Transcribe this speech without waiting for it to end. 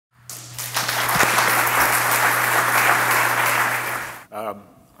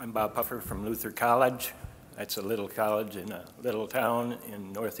I'm Bob Puffer from Luther College. That's a little college in a little town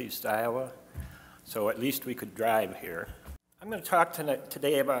in northeast Iowa. So at least we could drive here. I'm going to talk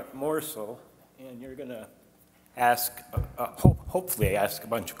today about Morsel, and you're going to ask, hopefully ask a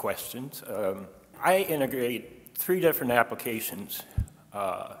bunch of questions. I integrate 3 different applications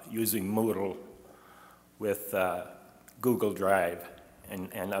using Moodle with Google Drive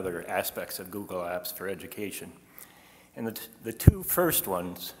and other aspects of Google Apps for education. And the 2 first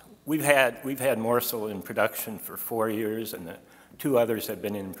ones, we've had Morsel in production for 4 years, and the 2 others have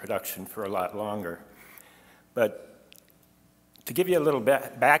been in production for a lot longer. But to give you a little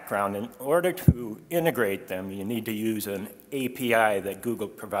background, in order to integrate them, you need to use an API that Google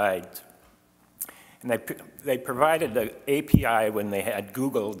provides. And they provided the API when they had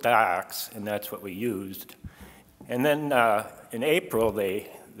Google Docs, and that's what we used. And then in April, they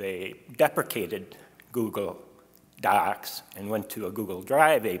deprecated Google Docs and went to a Google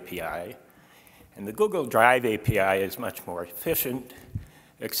Drive API. And the Google Drive API is much more efficient,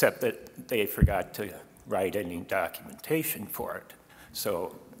 except that they forgot to write any documentation for it.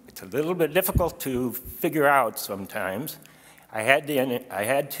 So it's a little bit difficult to figure out sometimes. I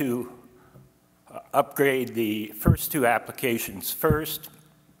had to upgrade the first 2 applications first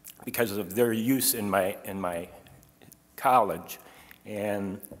because of their use in my college.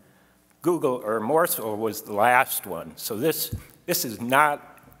 And Google, or Morsel, was the last one. So this is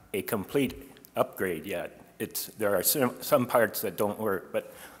not a complete upgrade yet. There are some parts that don't work,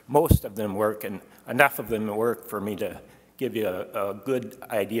 but most of them work, and enough of them work for me to give you a good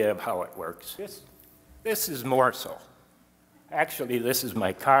idea of how it works. This is Morsel. Actually, this is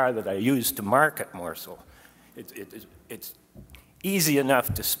my car that I use to market Morsel. It's easy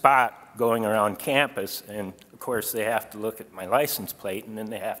enough to spot going around campus, and of course they have to look at my license plate, and then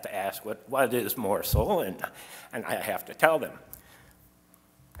they have to ask what is Morsel, and I have to tell them.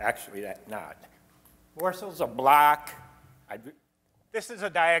 Actually, that's not. Morsel's a block. This is a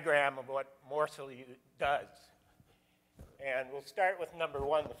diagram of what Morsel does. And we'll start with number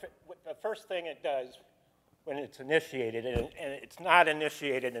 1. The first thing it does when it's initiated, and it's not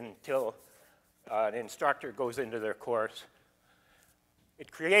initiated until an instructor goes into their course.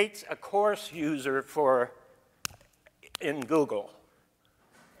 It creates a course user in Google,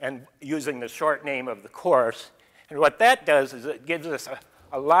 and using the short name of the course. And what that does is it gives us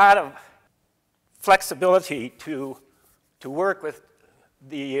a lot of flexibility to work with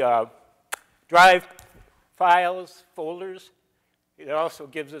the Drive files, folders. It also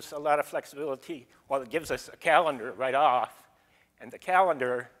gives us a lot of flexibility. Well, it gives us a calendar right off. And the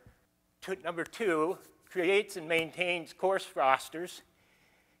calendar, number 2, creates and maintains course rosters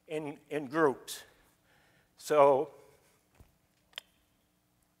in groups. So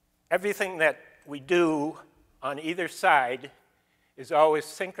everything that we do on either side is always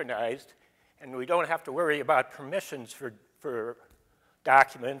synchronized, and we don't have to worry about permissions for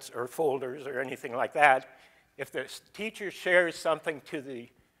documents or folders or anything like that. If the teacher shares something to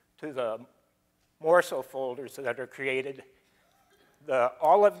the Morsel folders that are created,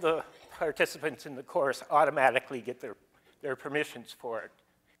 all of the participants in the course automatically get their permissions for it.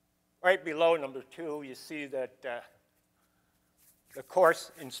 Right below number 2, you see that the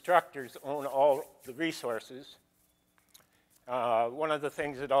course instructors own all the resources. One of the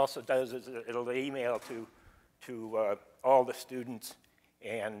things it also does is it'll email to all the students,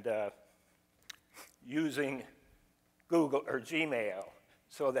 and using Google or Gmail,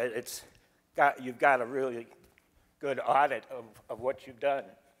 so that you've got a really good audit of what you've done.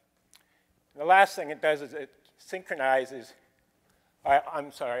 And the last thing it does is it synchronizes.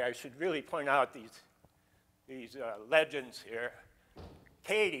 I'm sorry, I should really point out these legends here.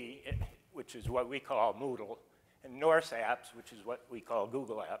 Katie, which is what we call Moodle, and Norse Apps, which is what we call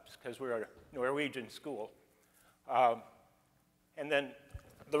Google Apps, because we're a Norwegian school. And then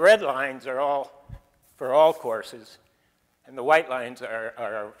the red lines are all for all courses, and the white lines are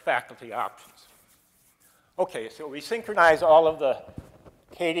our faculty options. Okay, so we synchronize all of the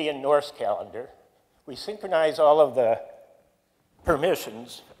Katie and Norse calendar. We synchronize all of the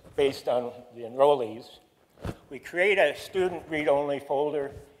permissions based on the enrollees. We create a student read-only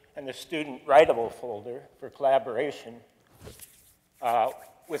folder and a student writable folder for collaboration.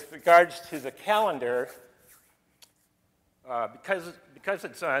 With regards to the calendar, because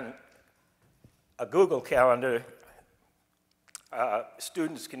it's on a Google Calendar,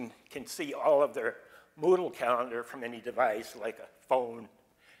 students can see all of their Moodle calendar from any device, like a phone.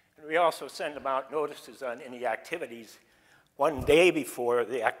 And we also send them out notices on any activities 1 day before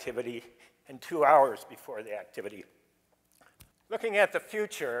the activity and 2 hours before the activity. Looking at the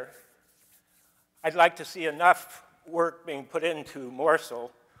future, I'd like to see enough work being put into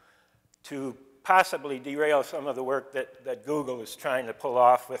Morsel to possibly derail some of the work that Google is trying to pull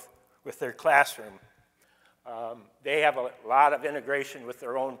off with their classroom. They have a lot of integration with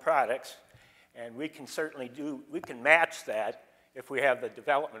their own products, and we can certainly we can match that if we have the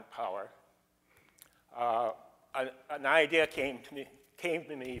development power. An idea came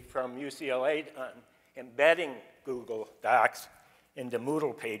to me from UCLA on embedding Google Docs into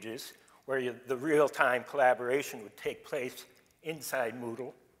Moodle pages, where the real-time collaboration would take place inside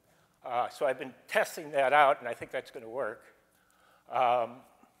Moodle. So I've been testing that out, and I think that's going to work.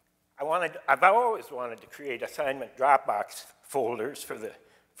 I've always wanted to create assignment Dropbox folders for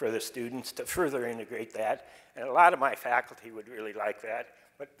the students to further integrate that, and a lot of my faculty would really like that,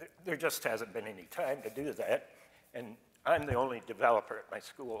 but there just hasn't been any time to do that, and I'm the only developer at my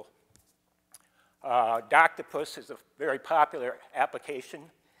school. Doctopus is a very popular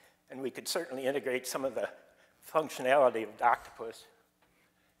application, and we could certainly integrate some of the functionality of Doctopus.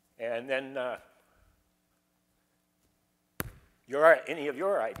 And then any of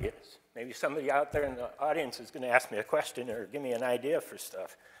your ideas. Maybe somebody out there in the audience is going to ask me a question or give me an idea for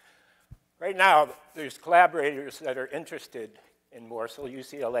stuff. Right now, there's collaborators that are interested in Morsel,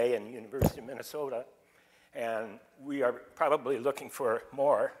 UCLA and University of Minnesota, and we are probably looking for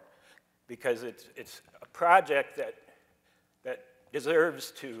more because it's a project that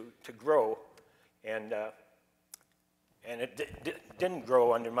deserves to grow, and it didn't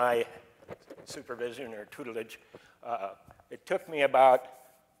grow under my supervision or tutelage. It took me about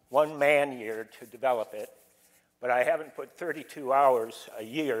 1 man-year to develop it, but I haven't put 32 hours a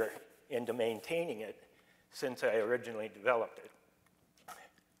year into maintaining it since I originally developed it.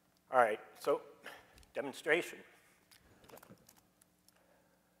 All right, so demonstration.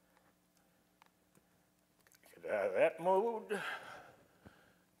 Get out of that mode.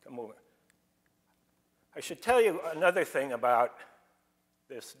 Come over. I should tell you another thing about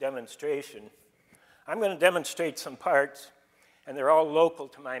this demonstration. I'm going to demonstrate some parts, and they're all local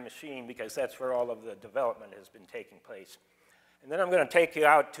to my machine because that's where all of the development has been taking place. And then I'm going to take you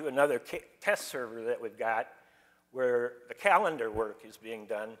out to another test server that we've got where the calendar work is being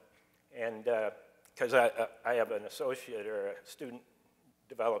done, and because I have an associate or a student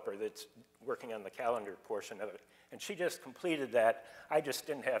developer that's working on the calendar portion of it, and she just completed that. I just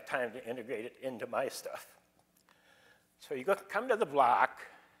didn't have time to integrate it into my stuff. So you come to the block,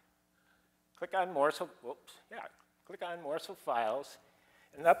 click on Morsel, click on Morsel Files,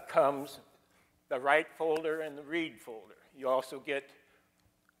 and up comes the write folder and the read folder. You also get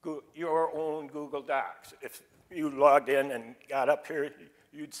your own Google Docs. If you logged in and got up here,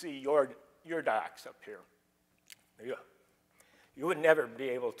 you'd see your docs up here. You would never be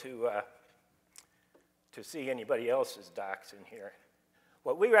able to see anybody else's docs in here.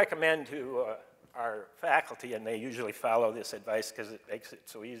 What we recommend to our faculty, and they usually follow this advice because it makes it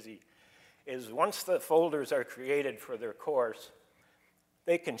so easy, is once the folders are created for their course,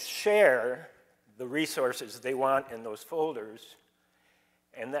 they can share the resources they want in those folders,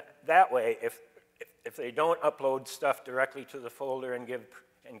 and that way, if they don't upload stuff directly to the folder and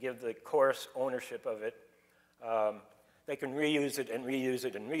give the course ownership of it, they can reuse it and reuse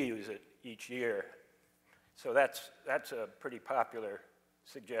it and reuse it each year. So that's a pretty popular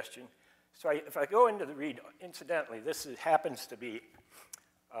suggestion. So if I go into the read, incidentally, this happens to be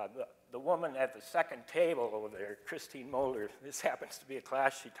the woman at the second table over there, Christine Moeller. This happens to be a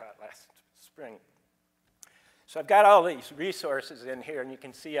class she taught last spring. So I've got all these resources in here, and you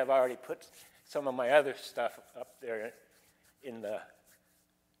can see I've already put some of my other stuff up there in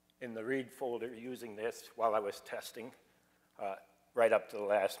the read folder using this while I was testing right up to the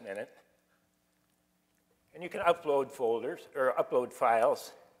last minute. And you can upload folders or upload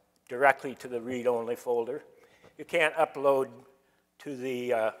files directly to the read-only folder. You can't upload to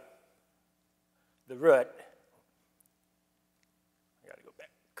the root. I got to go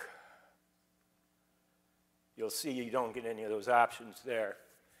back. You'll see you don't get any of those options there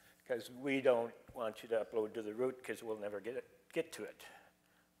because we don't want you to upload to the root because we'll never get to it.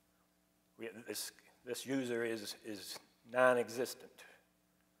 This user is non-existent.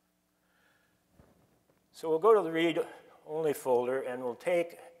 So we'll go to the read-only folder, and we'll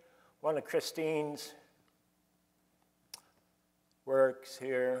take one of Christine's works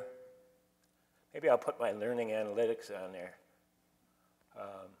here. Maybe I'll put my learning analytics on there.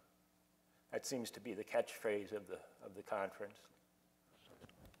 That seems to be the catchphrase of the conference.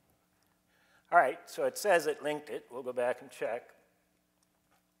 All right, so it says it linked it. We'll go back and check.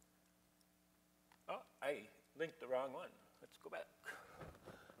 Oh, I linked the wrong one. Let's go back.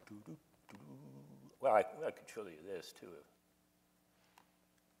 Well, I could show you this, too.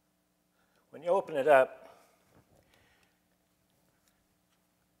 When you open it up,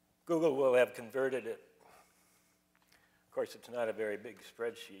 Google will have converted it. Of course, it's not a very big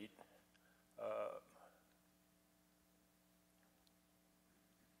spreadsheet.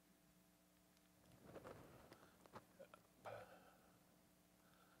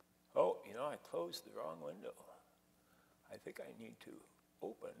 Oh, you know, I closed the wrong window. I think I need to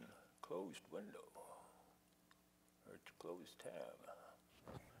open closed window or to close tab.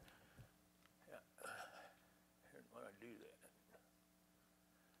 Yeah, I didn't want to do that.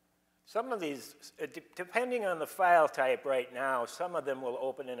 Some of these, depending on the file type right now, some of them will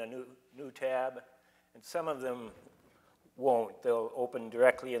open in a new tab, and some of them won't. They'll open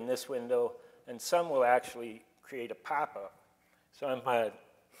directly in this window, and some will actually create a pop-up. So I'm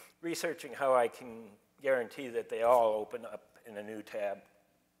researching how I can guarantee that they all open up in a new tab.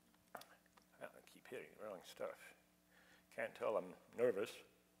 I keep hitting the wrong stuff. Can't tell I'm nervous.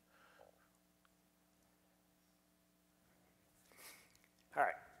 All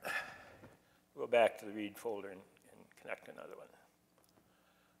right. Go back to the read folder and connect another one.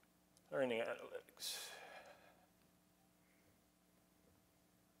 Learning analytics.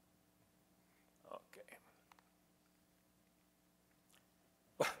 Okay.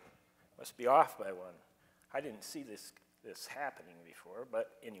 Must be off by one. I didn't see this happening before,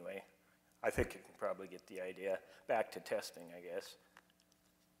 but anyway, I think you can probably get the idea. Back to testing, I guess.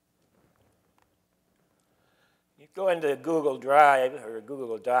 You go into Google Drive or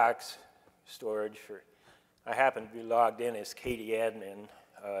Google Docs storage. I happen to be logged in as Katie Admin.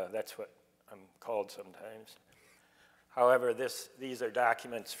 That's what I'm called sometimes. However, these are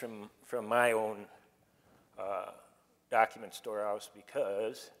documents from my own document storehouse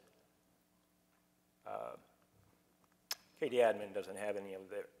because Katie Admin doesn't have any of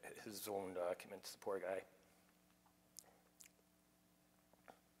his own documents, the poor guy.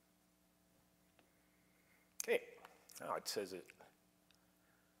 Okay, now it says it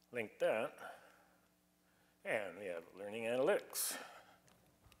linked that, and we have learning analytics.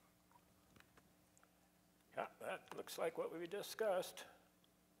 Yeah, that looks like what we discussed.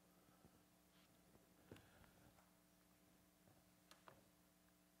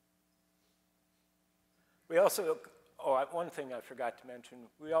 We also, one thing I forgot to mention,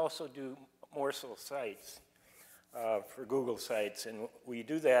 we also do morsel sites for Google Sites, and we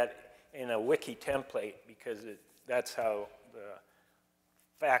do that in a wiki template because that's how the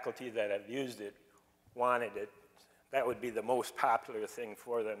faculty that have used it wanted it. That would be the most popular thing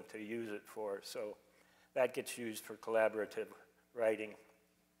for them to use it for, so that gets used for collaborative writing.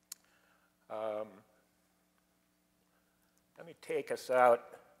 Let me take us out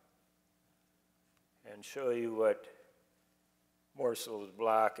and show you what Morsel's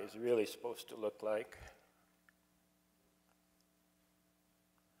block is really supposed to look like.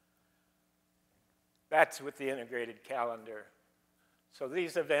 That's with the integrated calendar. So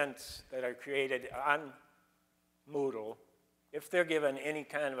these events that are created on Moodle, if they're given any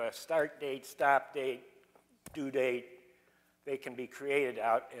kind of a start date, stop date, due date, they can be created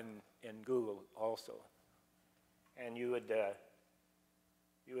out in Google also. And you would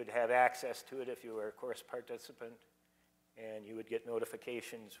have access to it if you were a course participant, and you would get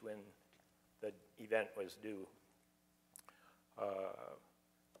notifications when the event was due.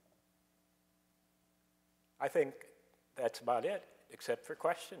 I think that's about it, except for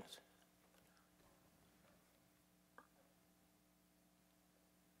questions.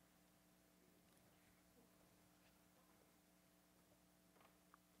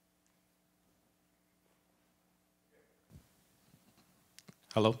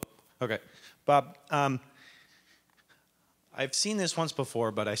 Hello? Okay. Bob, I've seen this once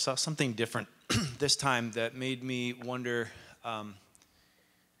before, but I saw something different this time that made me wonder.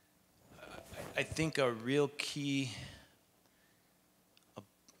 I think a real key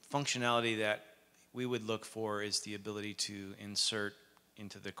functionality that we would look for is the ability to insert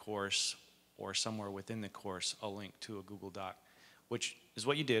into the course or somewhere within the course a link to a Google Doc, which is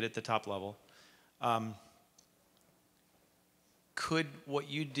what you did at the top level. Could what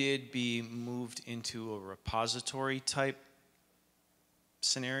you did be moved into a repository type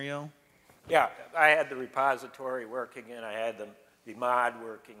scenario? Yeah, I had the repository working and I had the mod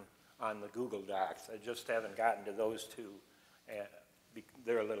working on the Google Docs. I just haven't gotten to those two.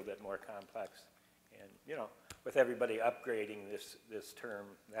 They're a little bit more complex. And, you know, with everybody upgrading this term,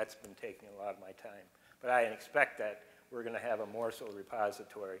 that's been taking a lot of my time. But I expect that we're going to have a Morsel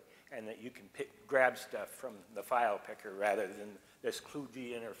repository and that you can grab stuff from the file picker rather than this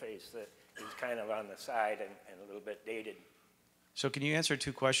kludgy interface that is kind of on the side and a little bit dated. So can you answer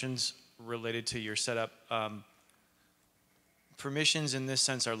two questions related to your setup? Permissions in this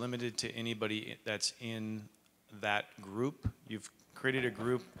sense are limited to anybody that's in that group. You've created a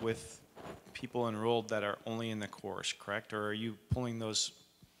group with people enrolled that are only in the course, correct? Or are you pulling those?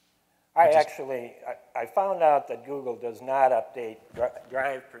 I found out that Google does not update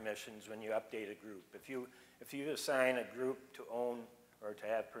drive permissions when you update a group. If you assign a group to own or to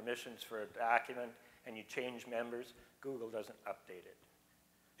have permissions for a document and you change members, Google doesn't update it.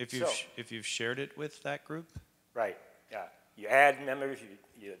 If you've shared it with that group? Right, yeah. You add members,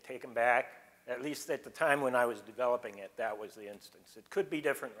 you take them back. At least at the time when I was developing it, that was the instance. It could be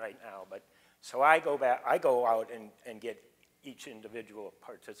different right now, but so I go out and get each individual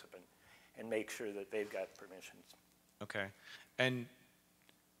participant and make sure that they've got permissions. Okay. And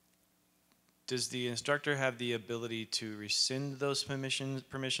does the instructor have the ability to rescind those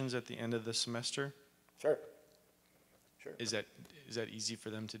permissions at the end of the semester? Sure. Sure. Is that easy for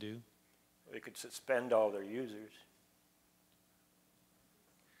them to do? They could suspend all their users.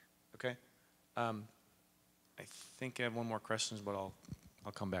 Okay. I think I have one more question, but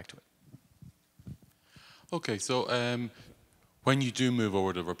I'll come back to it. Okay, so when you do move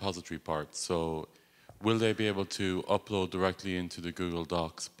over the repository part, so will they be able to upload directly into the Google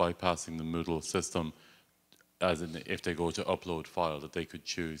Docs bypassing the Moodle system, as in if they go to upload file, that they could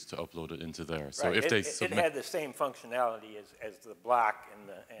choose to upload it into there? So right. if they it had the same functionality as the block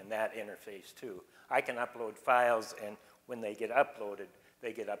and that interface too. I can upload files, and when they get uploaded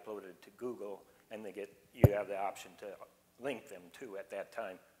to Google, and you have the option to link them too at that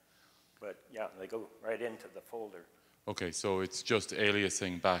time. But yeah, they go right into the folder. Okay, so it's just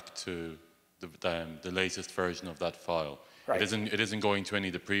aliasing back to the latest version of that file. Right. It isn't going to any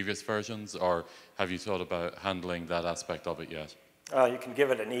of the previous versions, or have you thought about handling that aspect of it yet? You can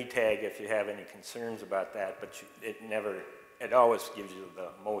give it an e-tag if you have any concerns about that, but it always gives you the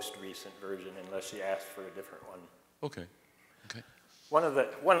most recent version unless you ask for a different one. Okay. Okay. One of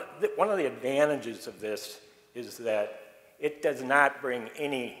the advantages of this is that it does not bring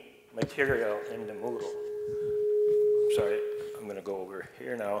any material into Moodle. Sorry, I'm going to go over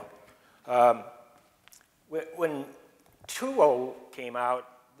here now. When 2.0 came out,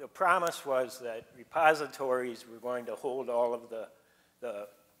 the promise was that repositories were going to hold all of the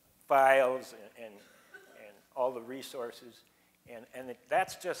files and all the resources. And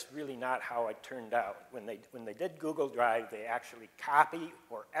that's just really not how it turned out. When they did Google Drive, they actually copy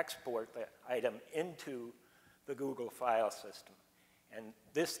or export the item into the Google file system. And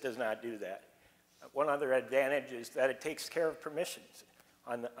this does not do that. One other advantage is that it takes care of permissions.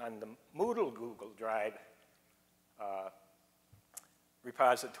 On the Moodle Google Drive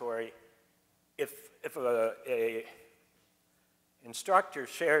repository, if a instructor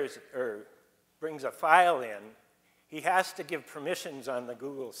shares or brings a file in, he has to give permissions on the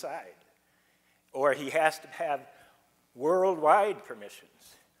Google side, or he has to have worldwide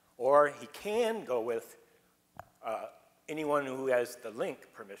permissions, or he can go with anyone who has the link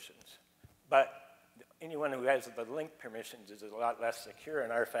permissions. But anyone who has the link permissions is a lot less secure,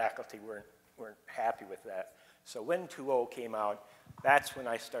 and our faculty weren't happy with that. So when 2.0 came out, that's when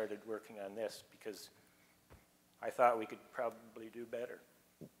I started working on this, because I thought we could probably do better.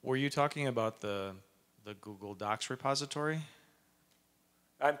 Were you talking about the Google Docs repository?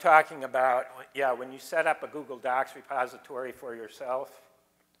 I'm talking about, yeah, when you set up a Google Docs repository for yourself.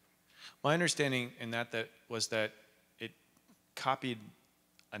 My understanding in that was that it copied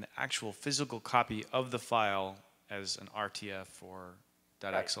an actual physical copy of the file as an RTF or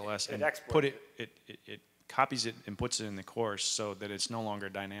 .xls, and it copies it and puts it in the course so that it's no longer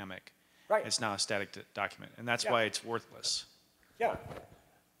dynamic. Right. It's now a static document, and that's why it's worthless. Yeah.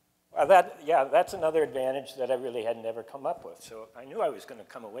 Well, that's another advantage that I really had never come up with. So I knew I was going to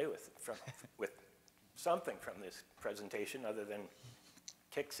come away with something from this presentation other than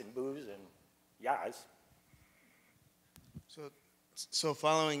kicks and boos and yas. So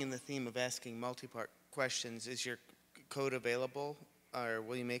following in the theme of asking multi-part questions, is your code available, or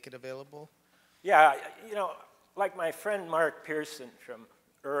will you make it available? Yeah, like my friend Mark Pearson from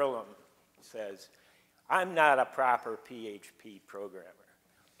Earlham says, I'm not a proper PHP programmer.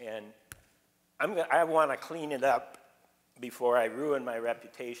 And I want to clean it up before I ruin my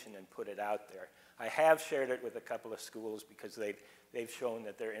reputation and put it out there. I have shared it with a couple of schools because they've shown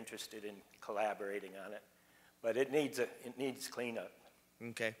that they're interested in collaborating on it. But it needs cleanup.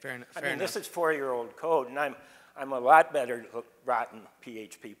 Okay, fair enough. I mean, this is 4-year-old code, and I'm a lot better rotten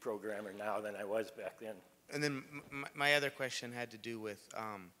PHP programmer now than I was back then. And then my other question had to do with,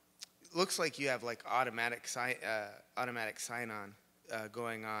 looks like you have like automatic sign-on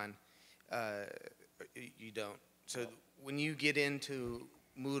going on. You don't. So when you get into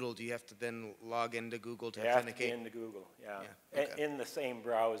Moodle, do you have to then log into Google to authenticate? You have to get into Google, yeah. Okay. In the same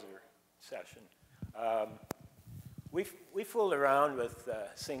browser session. We fooled around with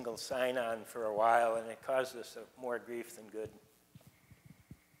single sign-on for a while, and it caused us more grief than good.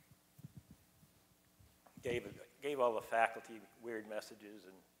 Gave all the faculty weird messages,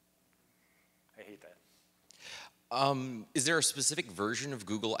 and I hate that. Is there a specific version of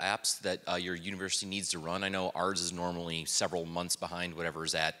Google Apps that your university needs to run? I know ours is normally several months behind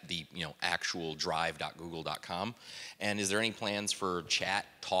whatever's at the actual drive.google.com. And is there any plans for chat,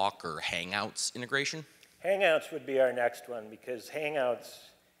 talk, or Hangouts integration? Hangouts would be our next one, because Hangouts,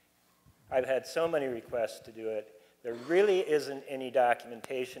 I've had so many requests to do it. There really isn't any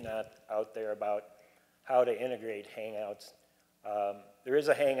documentation out there about how to integrate Hangouts. There is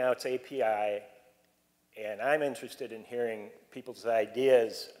a Hangouts API, and I'm interested in hearing people's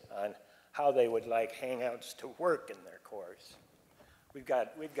ideas on how they would like Hangouts to work in their course. We've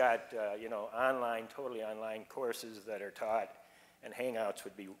got online, totally online courses that are taught, and Hangouts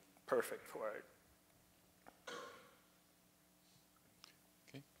would be perfect for it.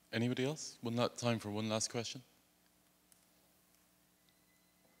 Okay. Anybody else? Time for one last question.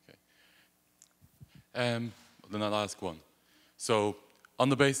 Okay. Then I'll ask one. So, on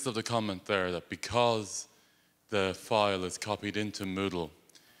the basis of the comment there that because the file is copied into Moodle,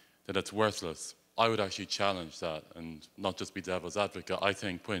 that it's worthless, I would actually challenge that and not just be devil's advocate. I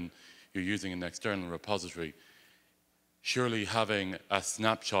think when you're using an external repository, surely having a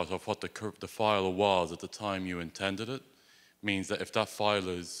snapshot of what the file was at the time you intended it means that if that file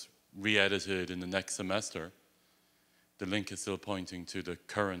is re-edited in the next semester, the link is still pointing to the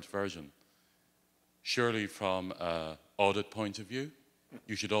current version. Surely from an audit point of view,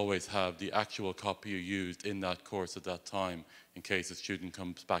 you should always have the actual copy you used in that course at that time in case a student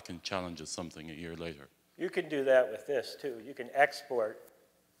comes back and challenges something a year later. You can do that with this too. You can export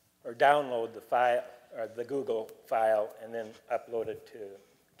or download the file, or the Google file, and then upload it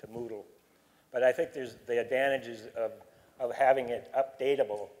to Moodle. But I think there's the advantages of having it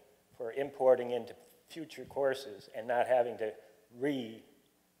updatable for importing into future courses and not having to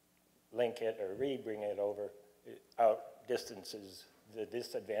re-link it or re-bring it over out distances, the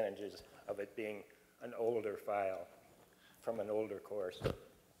disadvantages of it being an older file from an older course.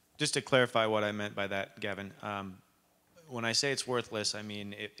 Just to clarify what I meant by that, Gavin, when I say it's worthless, I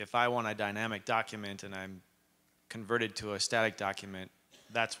mean if I want a dynamic document and I'm converted to a static document,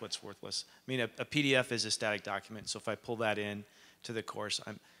 that's what's worthless. I mean, a PDF is a static document, so if I pull that in to the course,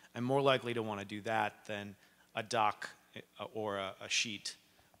 I'm more likely to want to do that than a doc or a sheet,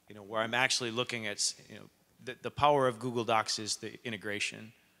 where I'm actually looking at, the power of Google Docs is the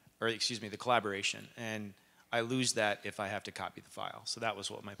integration, or excuse me, the collaboration, and I lose that if I have to copy the file. So that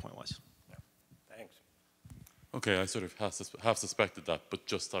was what my point was. Yeah. Thanks. Okay, I sort of half suspected that, but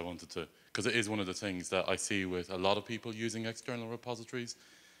just I wanted to, because it is one of the things that I see with a lot of people using external repositories,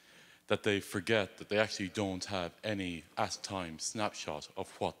 that they forget that they actually don't have any at-time snapshot of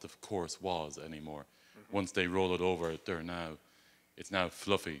what the course was anymore. Mm-hmm. Once they roll it over, it's now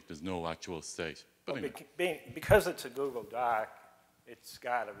fluffy. There's no actual state. But well, anyway. Because it's a Google Doc, it's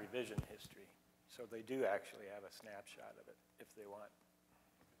got a revision history. So they do actually have a snapshot of it if they want.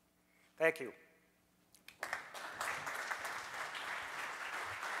 Thank you.